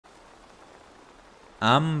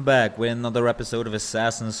I'm back with another episode of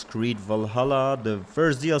Assassin's Creed Valhalla, the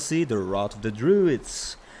first DLC, The Wrath of the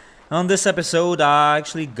Druids. On this episode, I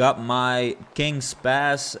actually got my King's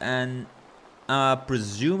Pass, and I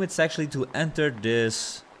presume it's actually to enter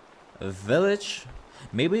this village.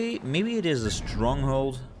 Maybe it is a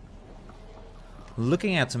stronghold.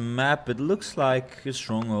 Looking at the map, it looks like a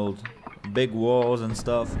stronghold. Big walls and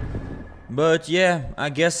stuff. But yeah, I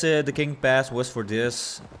guess the King Pass was for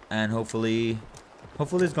this, and hopefully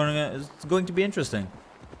it's going to be interesting.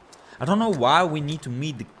 I don't know why we need to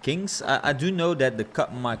meet the kings. I do know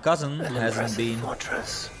that my cousin hasn't been.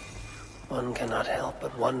 Fortress. One cannot help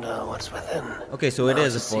but wonder what's within. Okay, so it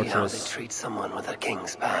is a fortress. See how they treat someone with a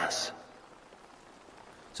king's pass.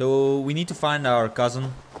 So we need to find our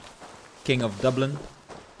cousin, King of Dublin,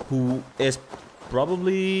 who is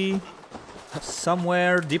probably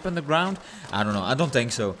somewhere deep in the ground. I don't know. I don't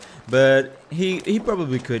think so, but he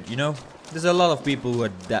probably could. You know. There's a lot of people who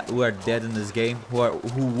are dead in this game,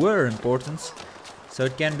 who were important, so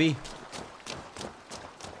it can be.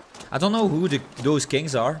 I don't know who those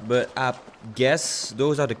kings are, but I guess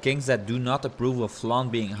those are the kings that do not approve of Flan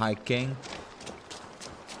being High King.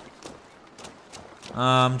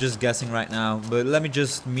 I'm just guessing right now, but let me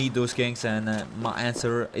just meet those kings, and my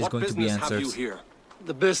answer is going to be answered. What business have you here?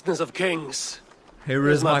 The business of kings. Here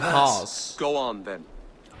is my pass. Go on then.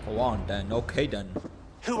 Go on then. Okay then.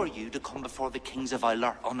 Who are you to come before the kings of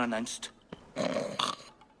Aileach unannounced?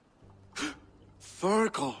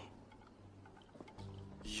 Fergal.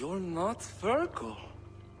 You're not Fergal.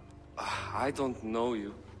 I don't know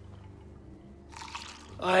you.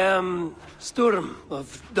 I am Sturm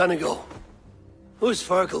of Donegal. Who's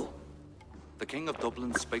Fergal? The king of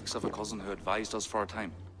Dublin speaks of a cousin who advised us for a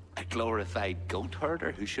time. A glorified goat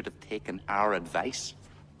herder who should have taken our advice.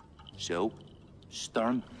 So,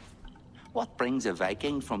 Sturm, what brings a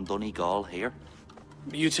Viking from Donegal here?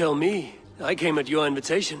 You tell me. I came at your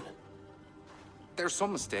invitation. There's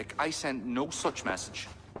some mistake. I sent no such message.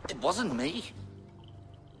 It wasn't me.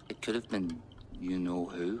 It could have been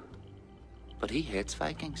you-know-who. But he hates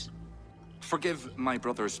Vikings. Forgive my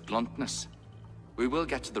brother's bluntness. We will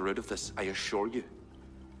get to the root of this, I assure you.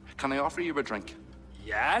 Can I offer you a drink?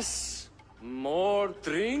 Yes? More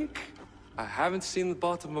drink? I haven't seen the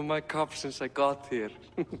bottom of my cup since I got here.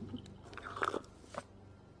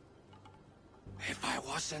 If I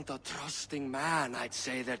wasn't a trusting man, I'd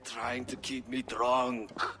say they're trying to keep me drunk.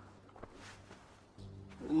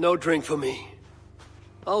 No drink for me.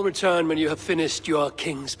 I'll return when you have finished your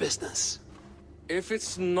king's business. If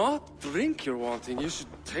it's not drink you're wanting, you should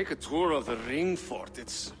take a tour of the ring fort.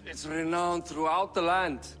 It's renowned throughout the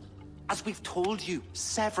land. As we've told you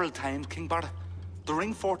several times, King Barid, the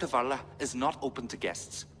ring fort of Aileach is not open to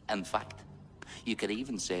guests. In fact, you could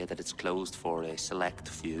even say that it's closed for a select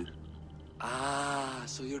few. Ah,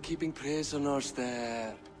 so you're keeping prisoners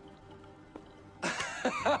there.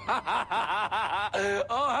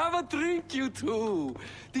 Oh, have a drink, you two.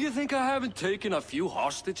 Do you think I haven't taken a few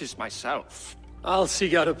hostages myself? I'll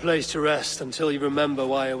seek out a place to rest until you remember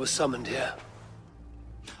why I was summoned here.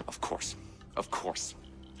 Of course. Of course.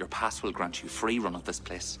 Your pass will grant you free run of this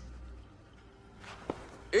place.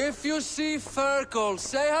 If you see Fergal,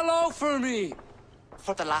 say hello for me.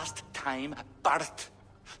 For the last time, Barid.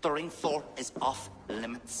 The ring fort is off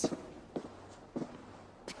limits.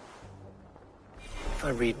 If I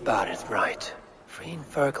read Barid right, freeing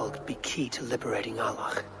Fergal could be key to liberating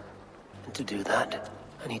Aileach. And to do that,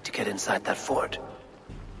 I need to get inside that fort.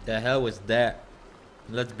 The hell was that?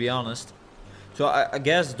 Let's be honest. So I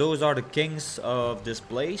guess those are the kings of this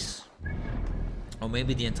place, or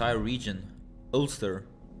maybe the entire region, Ulster.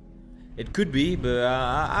 It could be, but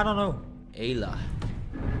I don't know. Aileach.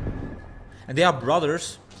 And they are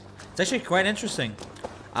brothers. It's actually quite interesting.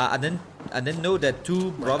 I didn't know that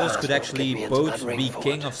two brothers could actually both be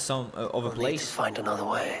king of a place. Find another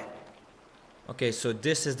way. Okay, so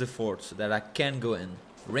this is the fort that I can go in.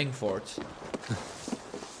 Ring fort.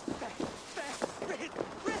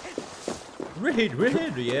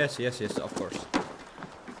 Rid. Yes, of course.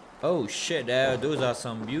 Oh shit, those are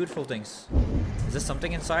some beautiful things. Is there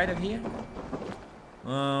something inside of here?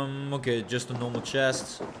 Okay, just a normal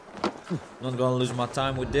chest. Not gonna lose my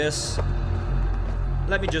time with this.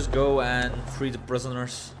 Let me just go and free the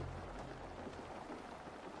prisoners.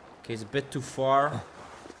 Okay, it's a bit too far.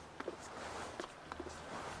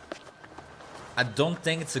 I don't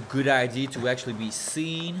think it's a good idea to actually be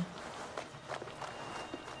seen.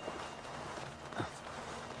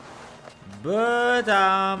 But,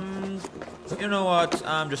 you know what?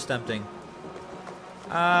 I'm just tempting.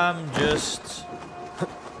 I'm just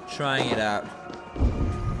trying it out.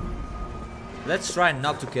 Let's try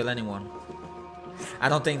not to kill anyone. I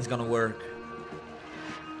don't think it's gonna work.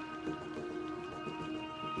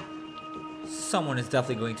 Someone is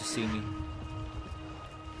definitely going to see me.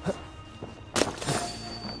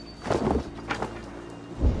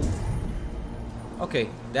 Okay,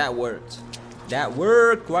 that worked. That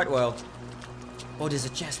worked quite well. Oh, there's a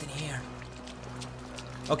chest in here.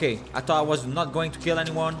 Okay, I thought I was not going to kill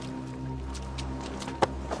anyone.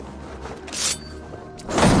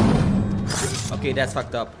 Okay, that's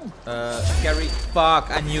fucked up. Carry. Fuck,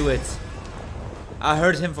 I knew it. I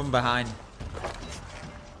heard him from behind.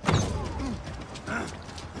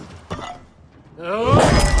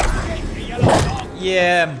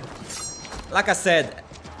 Yeah, like I said,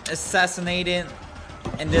 assassinating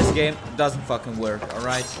in this game doesn't fucking work,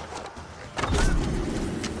 alright?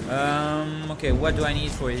 Okay, what do I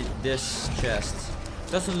need for this chest?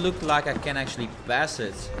 Doesn't look like I can actually pass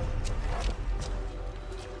it.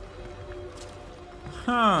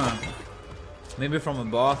 Huh. Maybe from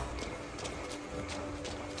above.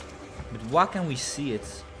 But why can we see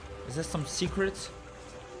it? Is that some secret?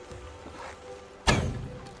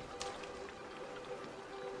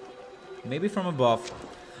 Maybe from above.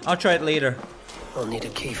 I'll try it later. I'll need a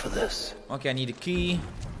key for this. Okay, I need a key.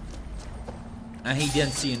 And he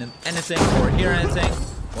didn't see anything or hear anything.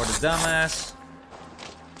 Or the dumbass.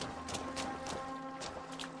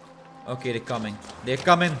 Okay, they're coming. They're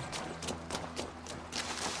coming.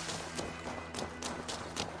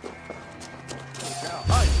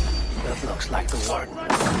 That looks like the warden.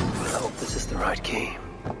 I hope this is the right key.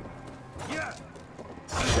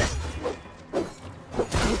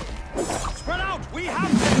 Spread out! We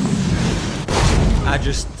have this!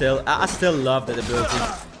 I still love that ability.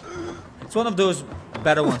 It's one of those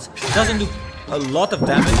better ones. It doesn't do a lot of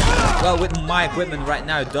damage. Well, with my equipment right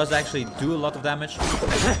now, it does actually do a lot of damage.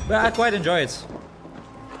 But I quite enjoy it.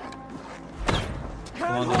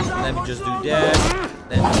 Come on, let me just do that.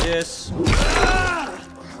 Then this.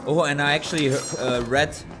 Oh, and I actually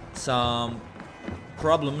read some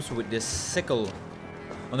problems with this sickle.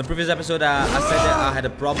 On the previous episode, I said that I had a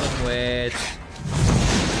problem with...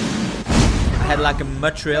 I had like a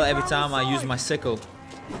mud trail every time I used my sickle.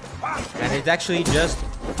 And it actually just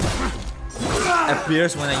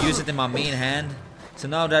appears when I use it in my main hand. So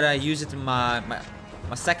now that I use it in my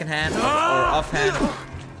second hand or off hand,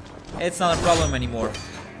 it's not a problem anymore.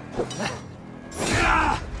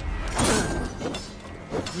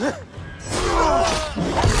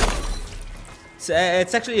 So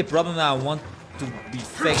it's actually a problem that I want to be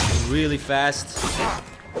fixed really fast.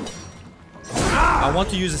 I want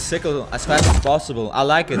to use a sickle as fast as possible. I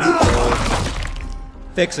like it, so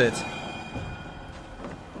fix it.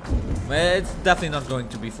 But it's definitely not going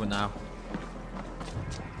to be for now.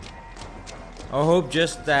 I hope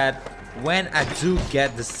just that when I do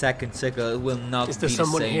get the second sickle, it will not be the same. Is there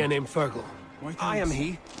someone here named Fergal? I am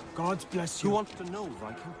he. God bless you. Who wants to know,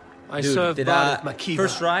 Viking? I Dude, serve did Barid I Makiva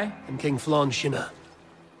first try? and King Flann Shinna.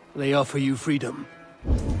 They offer you freedom.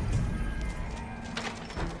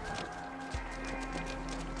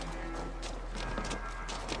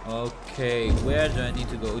 Okay, where do I need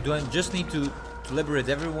to go? Do I just need to liberate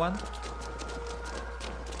everyone?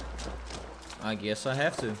 I guess I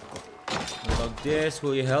have to. What about this?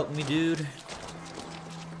 Will you help me, dude?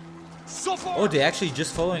 Oh, they're actually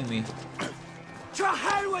just following me. To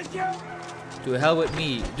hell with you! To hell with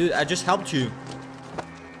me. Dude, I just helped you.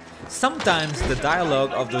 Sometimes the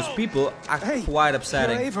dialogue of those people are quite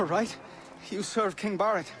upsetting. You're Ava, right? You serve King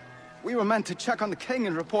Barid. We were meant to check on the king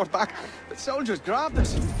and report back, but soldiers grabbed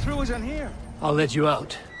us and threw us in here. I'll let you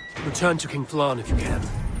out. Return to King Flann if you can.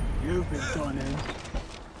 You've been done in.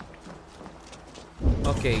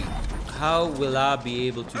 Okay, how will I be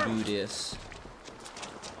able to do this?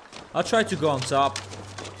 I'll try to go on top.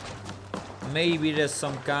 Maybe there's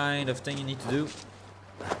some kind of thing you need to do.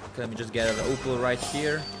 Okay, let me just get an opal right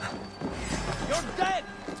here. You're dead!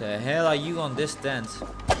 The hell are you on this tent?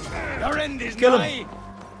 Your end is Kill nigh! him!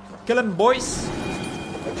 Kill him, boys!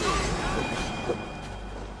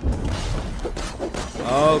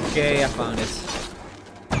 Okay, I found it.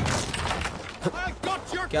 I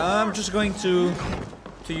got your Okay, I'm just going to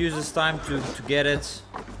use this time to get it.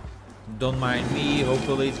 Don't mind me.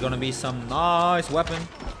 Hopefully it's gonna be some nice weapon.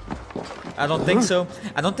 I don't think so.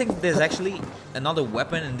 I don't think there's actually another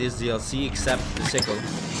weapon in this DLC except the sickle.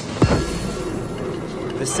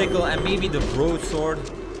 The sickle and maybe the broadsword.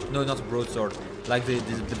 No, not the broadsword. Like the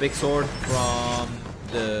big sword from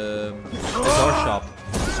the sword shop.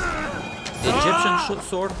 The Egyptian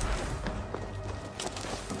sword.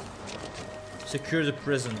 Secure the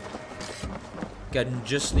prison. Okay, I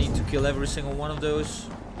just need to kill every single one of those.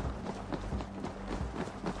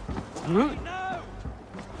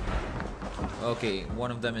 Okay,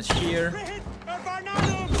 one of them is here.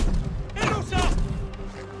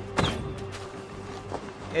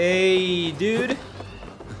 Hey, dude.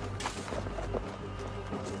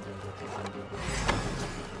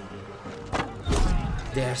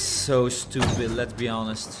 They're so stupid, let's be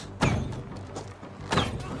honest.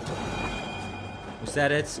 Was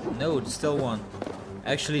that it? No, it's still one.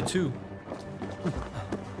 Actually, two.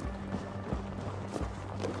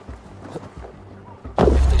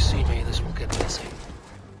 If they see me, this will get messy.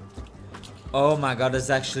 Oh my god, that's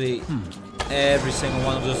actually every single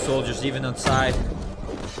one of those soldiers, even outside.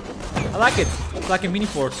 I like it. It's like a mini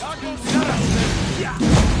fort.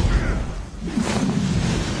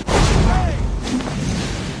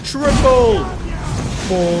 Triple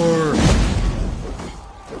 4.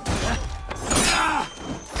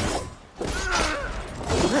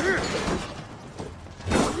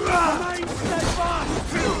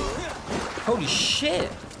 Holy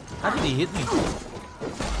shit! How did he hit me?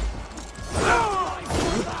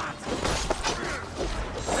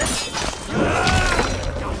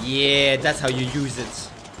 Yeah, that's how you use it.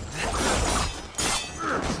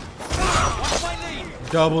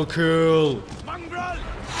 Double kill.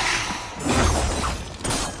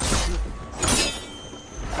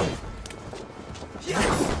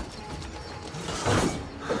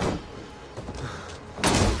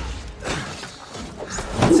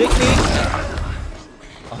 Take me.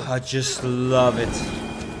 Oh, I just love it.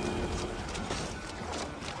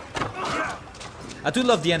 I do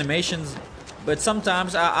love the animations, but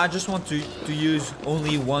sometimes I just want to use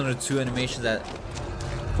only 1 or 2 animations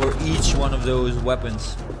for each one of those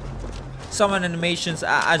weapons. Some animations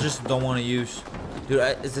I just don't want to use. Dude,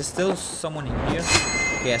 is there still someone here?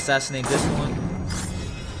 Okay, assassinate this one.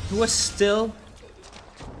 He was still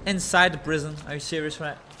inside the prison. Are you serious,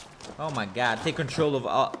 right? Oh my god, take control of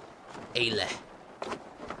Aileach.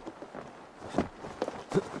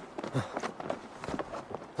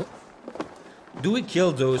 Do we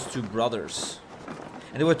kill those 2 brothers?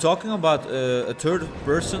 And they were talking about a third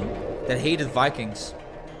person that hated Vikings.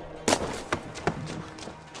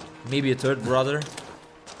 Maybe a third brother.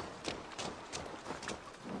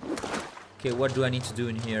 Okay, what do I need to do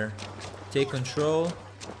in here? Take control.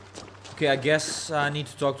 Okay, I guess I need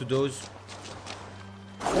to talk to those.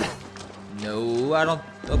 No, I don't.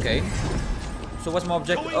 Okay. So what's my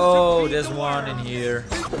objective? Oh, there's one in here.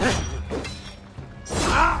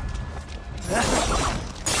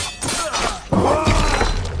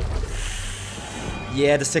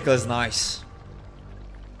 Yeah, the sickle is nice.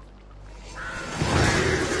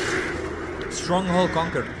 Stronghold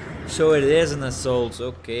conquered. So it is an assault.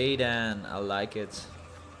 Okay then, I like it.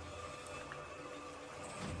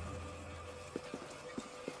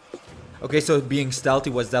 Okay, so being stealthy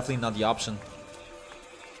was definitely not the option.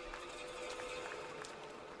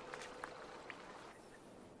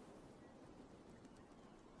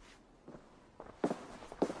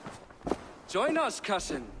 Join us,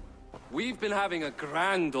 cousin. We've been having a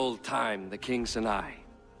grand old time, the kings and I.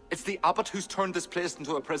 It's the abbot who's turned this place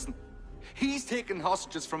into a prison. He's taken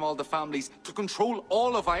hostages from all the families to control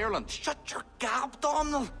all of Ireland. Shut your gab,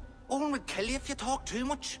 Donald. Owen would kill you if you talk too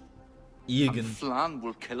much. Egan. And Flan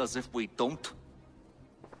will kill us if we don't.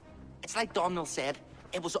 It's like Donald said.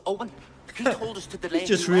 It was Owen. He told us to delay.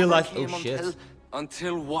 Just whoever realized, came oh shit.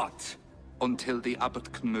 Until what? Until the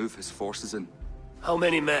abbot can move his forces in. How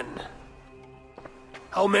many men?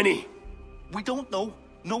 How many? We don't know.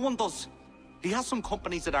 No one does. He has some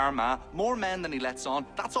companies at Armagh, more men than he lets on.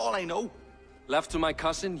 That's all I know. Left to my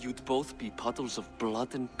cousin, you'd both be puddles of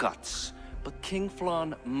blood and guts. But King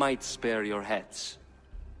Flan might spare your heads.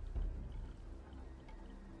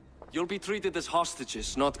 You'll be treated as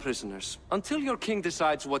hostages, not prisoners, until your king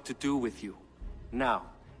decides what to do with you. Now,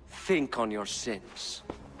 think on your sins.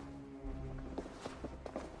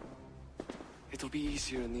 It'll be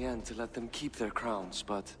easier in the end to let them keep their crowns,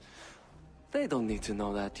 but they don't need to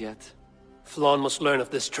know that yet. Flan must learn of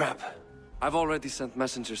this trap. I've already sent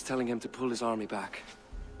messengers telling him to pull his army back.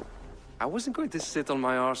 I wasn't going to sit on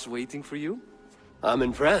my arse waiting for you. I'm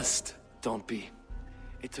impressed. Don't be.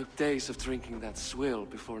 It took days of drinking that swill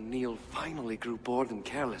before Neil finally grew bored and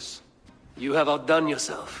careless. You have outdone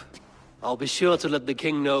yourself. I'll be sure to let the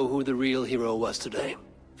king know who the real hero was today.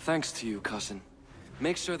 Thanks to you, cousin.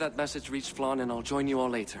 Make sure that message reached Flan and I'll join you all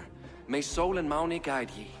later. May Sol and Mauni guide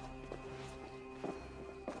ye.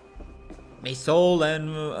 May Sol and...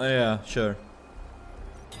 yeah, sure.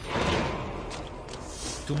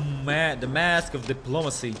 The mask of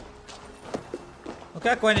diplomacy.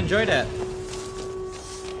 Okay, I quite enjoy that.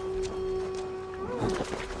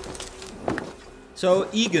 So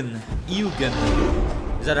Eugen,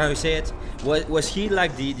 is that how you say it? Was he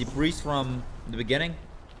like the priest from the beginning?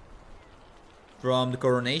 From the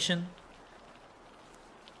coronation?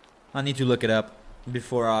 I need to look it up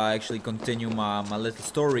before I actually continue my little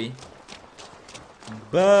story.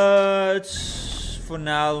 But for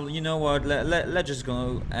now, you know what? Let's just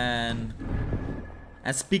go and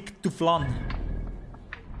speak to Flan.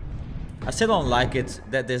 I still don't like it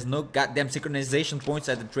that there's no goddamn synchronization points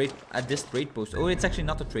at this trade post. Oh, it's actually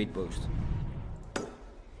not a trade post.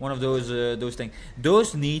 One of those things.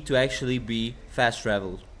 Those need to actually be fast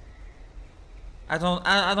traveled. I don't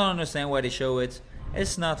understand why they show it.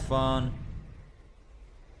 It's not fun.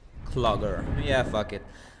 Clogger. Yeah, fuck it.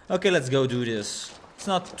 Okay, let's go do this. It's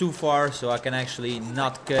not too far, so I can actually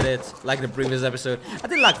not cut it like the previous episode. I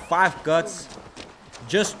did like 5 cuts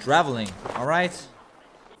just traveling. All right.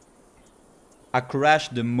 I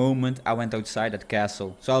crashed the moment I went outside that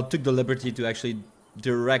castle. So I took the liberty to actually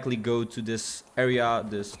directly go to this area,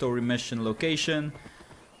 the story mission location,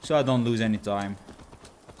 so I don't lose any time.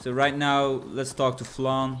 So right now, let's talk to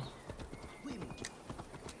Flan.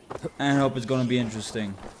 And hope it's gonna be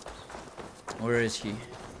interesting. Where is he?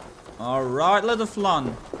 Alright, little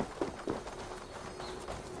Flan.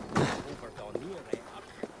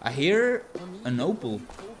 I hear an opal.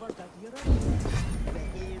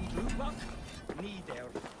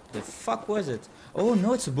 The fuck was it? Oh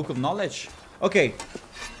no, it's a book of knowledge. Okay.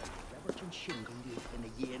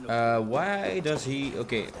 Why does he...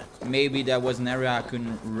 Okay, maybe that was an area I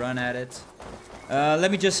couldn't run at it.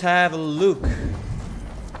 Let me just have a look.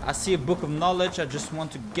 I see a book of knowledge, I just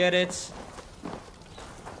want to get it.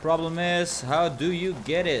 Problem is, how do you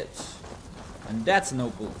get it? And that's an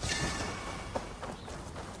opal.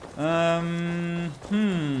 I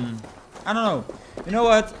don't know. You know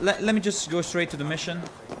what? Let me just go straight to the mission.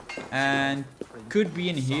 And could be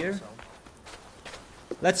in here.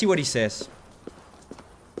 Let's see what he says.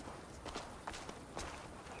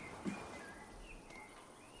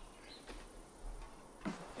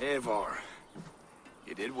 Eivor,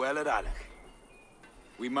 you did well at Aileach.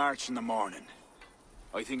 We march in the morning.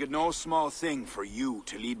 I think it no small thing for you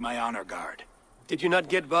to lead my honor guard. Did you not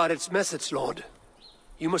get Barid's message, Lord?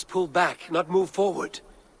 You must pull back, not move forward.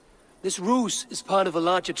 This ruse is part of a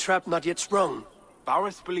larger trap not yet sprung.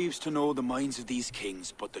 Barid believes to know the minds of these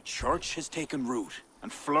kings, but the church has taken root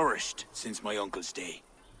and flourished since my uncle's day.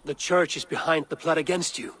 The church is behind the plot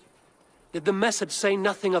against you. Did the message say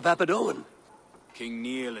nothing of Abbot Owen? King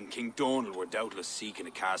Neil and King Donal were doubtless seeking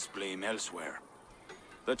to cast blame elsewhere.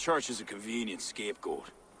 The church is a convenient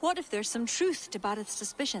scapegoat. What if there's some truth to Barid's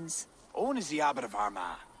suspicions? Owen is the abbot of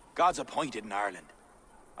Armagh, God's appointed in Ireland.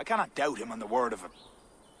 I cannot doubt him on the word of a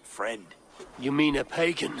friend. You mean a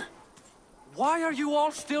pagan? Why are you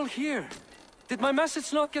all still here? Did my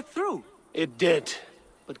message not get through? It did,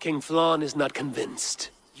 but King Flan is not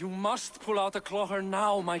convinced. You must pull out a clawher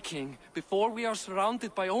now, my king, before we are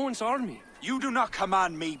surrounded by Owen's army. You do not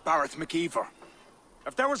command me, Bareth McKeever.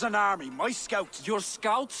 If there was an army, my scouts... Your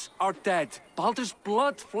scouts are dead. Baldur's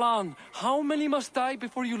blood, Flan. How many must die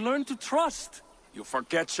before you learn to trust? You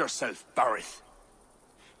forget yourself, Bareth.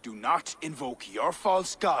 Do not invoke your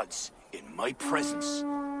false gods in my presence.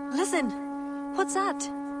 Listen, what's that?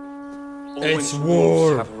 It's Owen's war.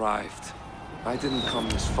 wolves have arrived. I didn't come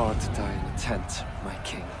this far to die in a tent, my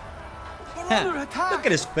king. Look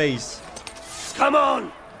at his face. Come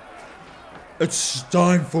on! It's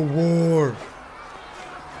time for war.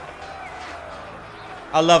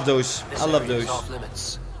 I love those. I love those. Off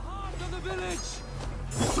limits.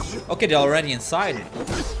 Okay, they're already inside.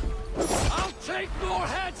 I'll take more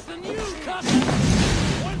heads than you, cut.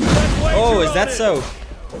 Oh, is that so?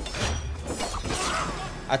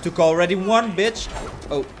 I took already one, bitch.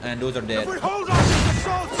 Oh, and those are dead. If we hold on to the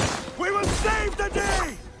assault, we will save the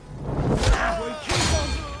day!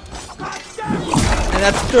 And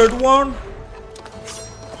that's the third one.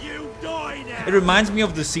 You die now! It reminds me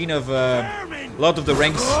of the scene of Lord of the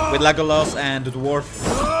Rings with Legolas and the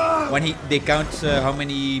dwarf when they count how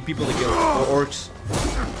many people they kill, or orcs.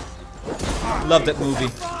 Love that movie.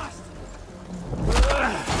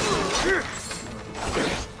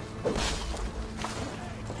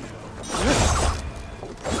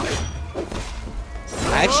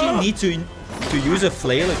 I actually need to use a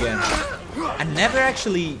flail again. I never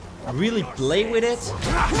actually really play with it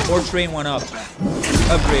or train one up.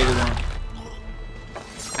 Upgraded one.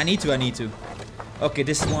 I need to. Okay,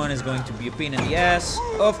 this one is going to be a pain in the ass.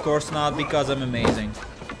 Of course not, because I'm amazing.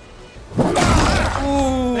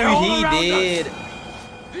 Ooh, he did.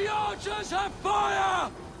 The archers have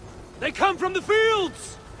fire! They come from the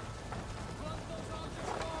fields!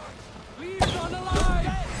 Leave none alive!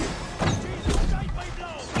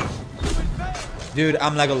 Dude,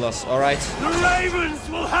 I'm Legolas, alright? The ravens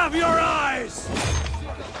will have your eyes!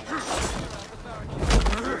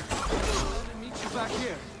 Meet you back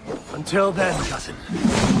here. Until then, cousin.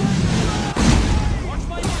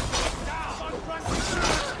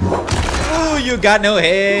 Ooh, you got no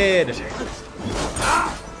head!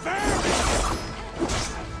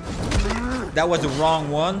 That was the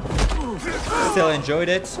wrong one. Still enjoyed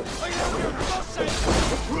it.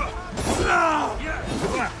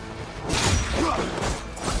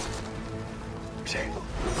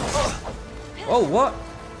 Oh, what?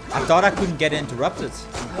 I thought I couldn't get interrupted.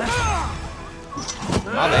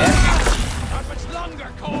 My bad.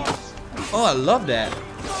 Oh, I love that.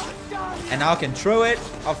 And now I can throw it.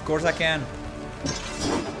 Of course I can.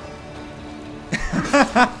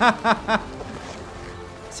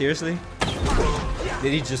 Seriously?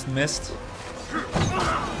 Did he just missed?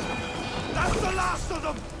 That's the last of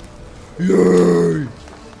them! Yay!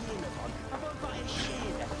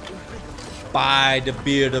 By the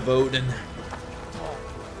beard of Odin.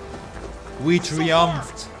 We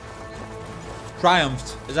triumphed.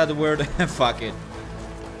 Triumphed. Is that the word? Fuck it.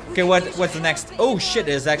 Okay, what's the next? Oh shit,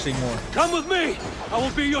 there's actually more. Come with me! I will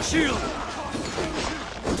be your shield!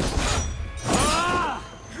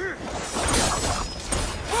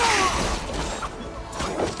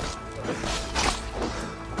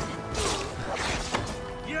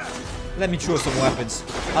 Let me throw some weapons.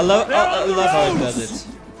 I love how it does it.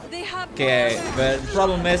 Okay, but the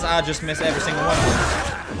problem is I just miss every single one of them.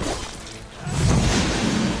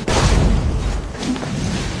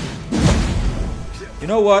 You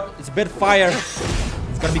know what? It's a bit of fire.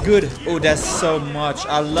 It's gonna be good. Oh, there's so much.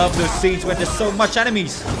 I love those scenes when there's so much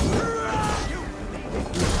enemies.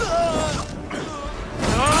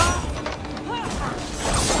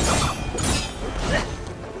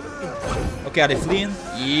 Okay, are they fleeing?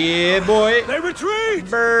 Yeah, boy. They retreat.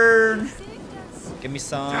 Burn. Give me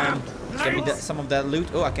some. Give me some of that loot.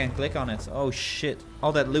 Oh, I can't click on it. Oh shit!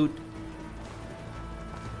 All that loot.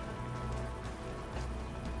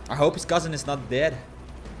 I hope his cousin is not dead.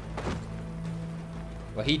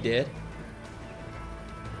 Well, he did.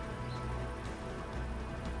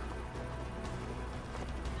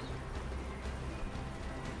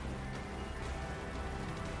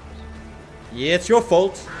 Yeah, it's your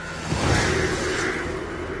fault.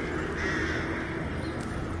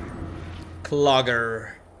 Clogger.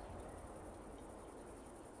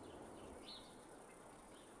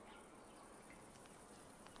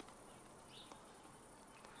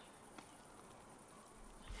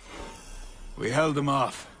 We held them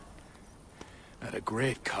off. At a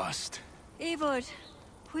great cost. Eivor,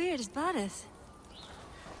 where is Barid?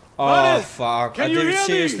 Oh Barid, fuck! can Are you they hear me?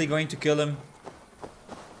 seriously going to kill him?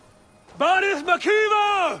 Barid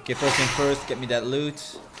Makiva! Okay, first thing first, get me that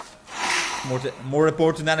loot. More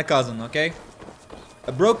important than a cousin, okay?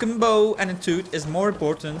 A broken bow and a tooth is more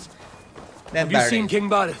important than Have you seen Barid. King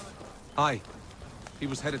Barid? Aye. He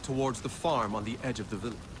was headed towards the farm on the edge of the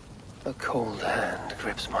village. A cold hand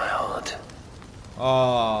grips my heart.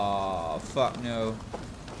 Oh, fuck no.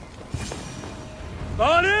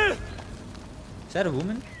 Barid! Is that a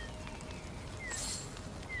woman?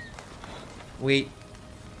 Wait.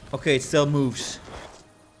 Okay, it still moves.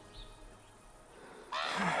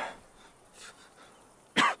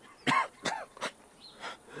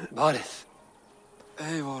 Barid,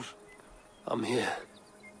 Eivor, I'm here.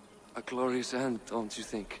 a glorious end, don't you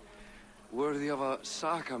think? Worthy of a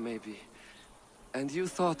saga, maybe. And you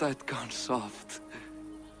thought I'd gone soft.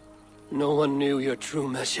 No one knew your true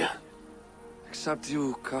measure. Except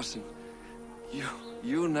you, cousin.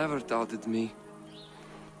 You never doubted me.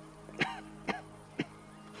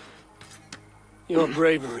 Your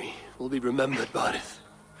bravery will be remembered, Barid.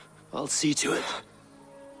 I'll see to it.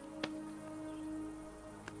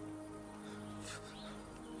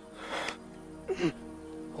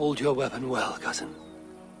 Hold your weapon well, cousin.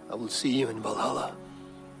 I will see you in Valhalla.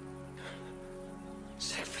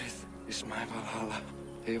 Siegfried is my Valhalla,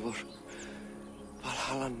 Eivor.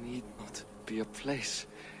 Valhalla need not be a place.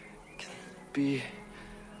 It can be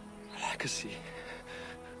a legacy.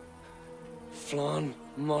 Flann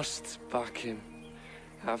must back him.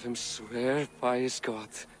 Have him swear by his God.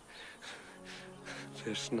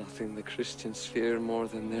 There's nothing the Christians fear more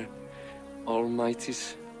than their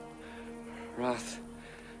Almighty's wrath.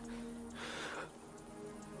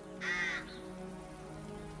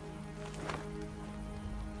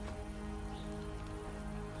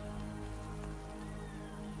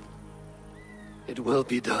 It will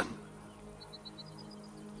be done.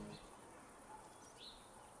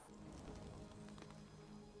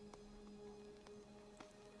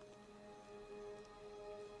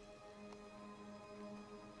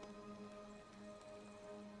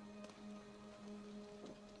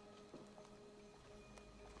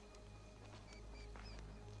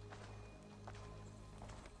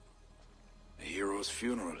 hero's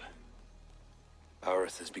funeral.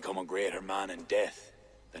 Barith has become a greater man in death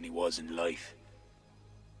than he was in life.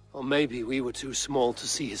 Or maybe we were too small to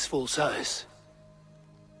see his full size.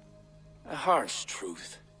 A harsh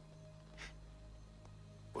truth,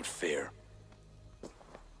 but fair.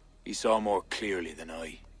 He saw more clearly than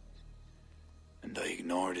I, and I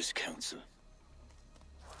ignored his counsel.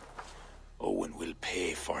 Owen will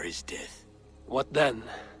pay for his death. What then?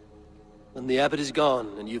 When the abbot is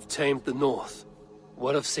gone and you've tamed the north,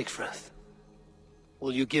 what of Sigfrith?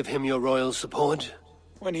 Will you give him your royal support?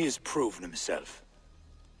 When he has proven himself.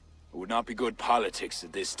 It would not be good politics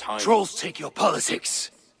at this time. Trolls take your politics!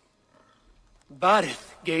 Barid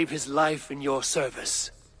gave his life in your service.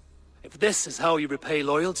 If this is how you repay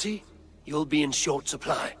loyalty, you'll be in short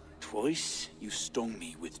supply. Twice you stung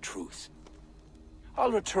me with truth.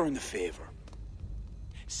 I'll return the favor.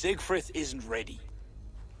 Sigfrith isn't ready.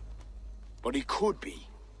 But he could be,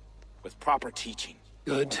 with proper teaching.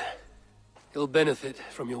 Good. He'll benefit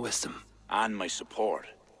from your wisdom. And my support.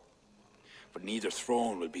 But neither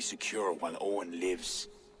throne will be secure while Owen lives.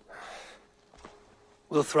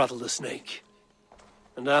 We'll throttle the snake.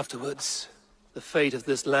 And afterwards, the fate of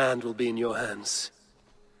this land will be in your hands.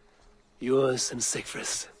 Yours and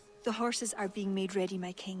Sigfrith's. The horses are being made ready,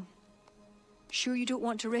 my king. Sure you don't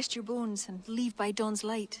want to rest your bones and leave by dawn's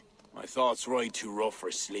light? My thoughts ride too rough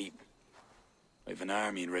for sleep. I've an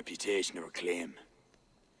army and reputation to reclaim.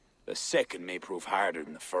 The second may prove harder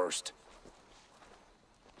than the first.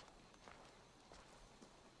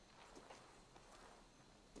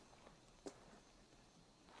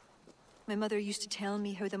 My mother used to tell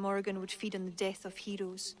me how the Morrigan would feed on the death of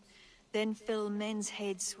heroes, then fill men's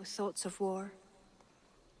heads with thoughts of war.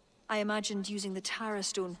 I imagined using the Tara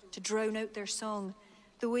Stone to drown out their song,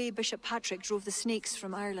 the way Bishop Patrick drove the snakes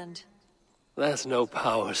from Ireland. That's no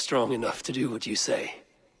power strong enough to do what you say.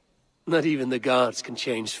 Not even the gods can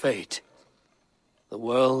change fate. The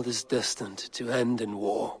world is destined to end in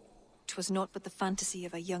war. 'Twas not but the fantasy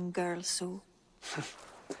of a young girl, so...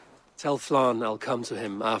 Tell Flann I'll come to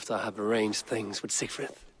him after I have arranged things with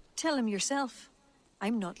Sigfrith. Tell him yourself.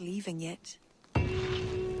 I'm not leaving yet.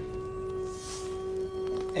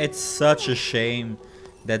 It's such a shame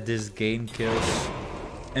that this game kills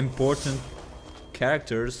important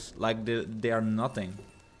characters like they are nothing.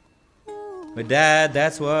 But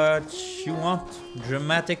that's what you want.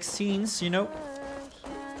 Dramatic scenes, you know.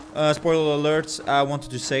 Spoiler alerts, I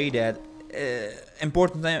wanted to say that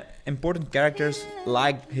important characters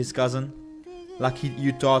like his cousin, like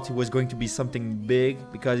you thought he was going to be something big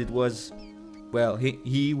because it was, well,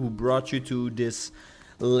 he who brought you to this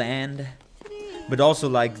land. But also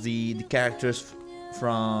like the characters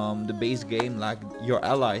from the base game, like your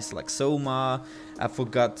allies, like Soma. I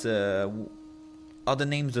forgot other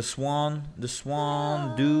names. The Swan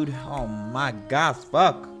dude. Oh my God,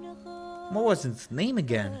 fuck! What was his name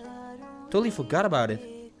again? Totally forgot about it.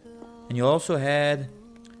 And you also had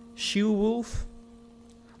She-Wolf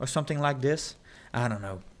or something like this. I don't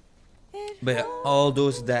know. But all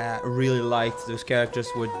those that really liked those characters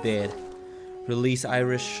were dead. Release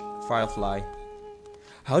Irish Firefly.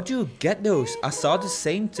 How do you get those? I saw the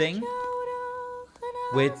same thing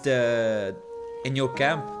with in your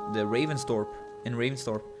camp, the Ravensthorpe. In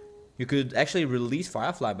Ravensthorpe, you could actually release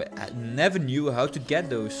Firefly, but I never knew how to get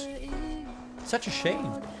those. Such a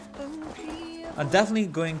shame. I'm definitely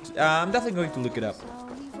going to look it up,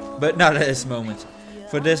 but not at this moment.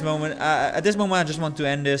 For this moment, at this moment, I just want to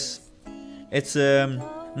end this. It's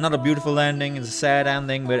not a beautiful ending. It's a sad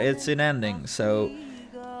ending, but it's an ending. So.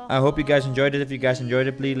 I hope you guys enjoyed it. If you guys enjoyed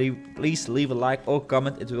it, please leave a like or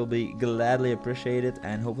comment. It will be gladly appreciated.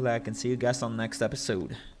 And hopefully I can see you guys on the next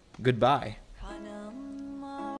episode. Goodbye.